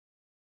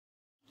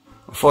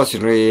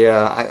Unfortunately,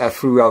 I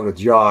threw out a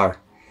jar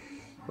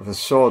of the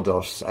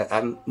sawdust.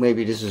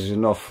 Maybe this is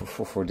enough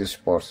for this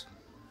spot.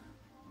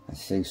 I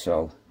think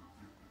so.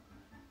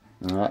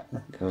 Alright,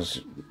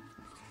 because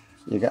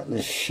you got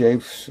the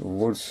shapes of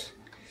wood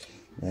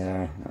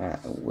there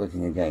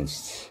working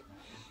against.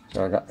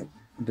 So I got a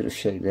bit of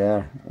shape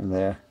there and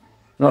there.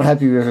 Not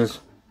happy with it,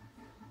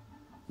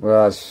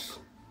 but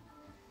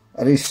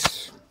at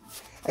least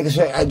I can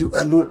say I do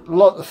a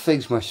lot of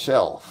things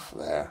myself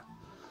there.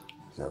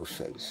 Those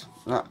things.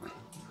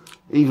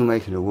 Even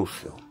making a wood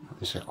fill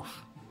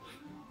myself.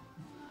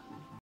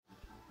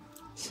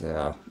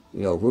 So,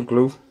 wood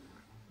glue.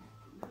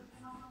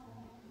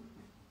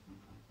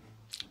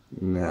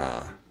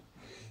 Nah,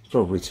 it's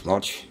probably too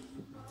much.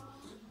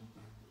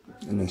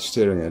 And then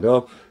stirring it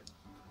up.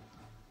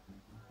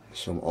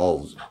 Some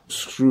old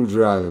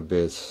screwdriver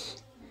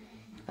bit.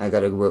 I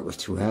gotta work with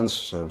 2 hands,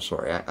 so I'm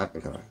sorry, I'm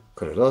gonna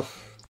cut it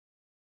off.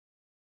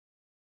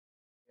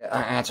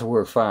 I had to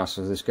work fast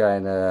with this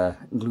kind of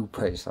glue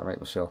paste I made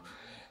myself.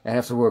 I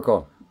have to work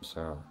on,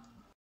 so.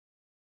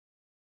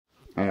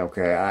 And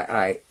okay,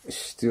 I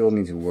still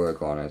need to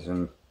work on it,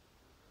 and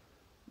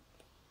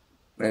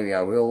maybe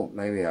I will,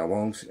 maybe I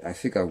won't. I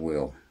think I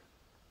will.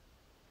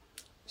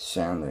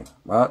 Sanding,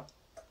 but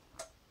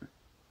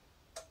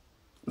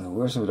the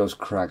worst of those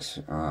cracks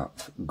are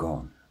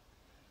gone,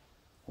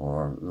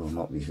 or will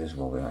not be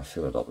visible when I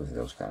fill it up with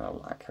those kind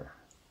of lacquer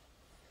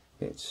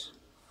bits.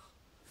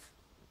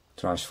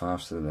 Dries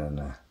faster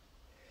than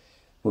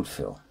wood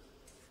fill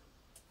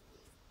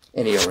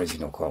in the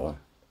original color.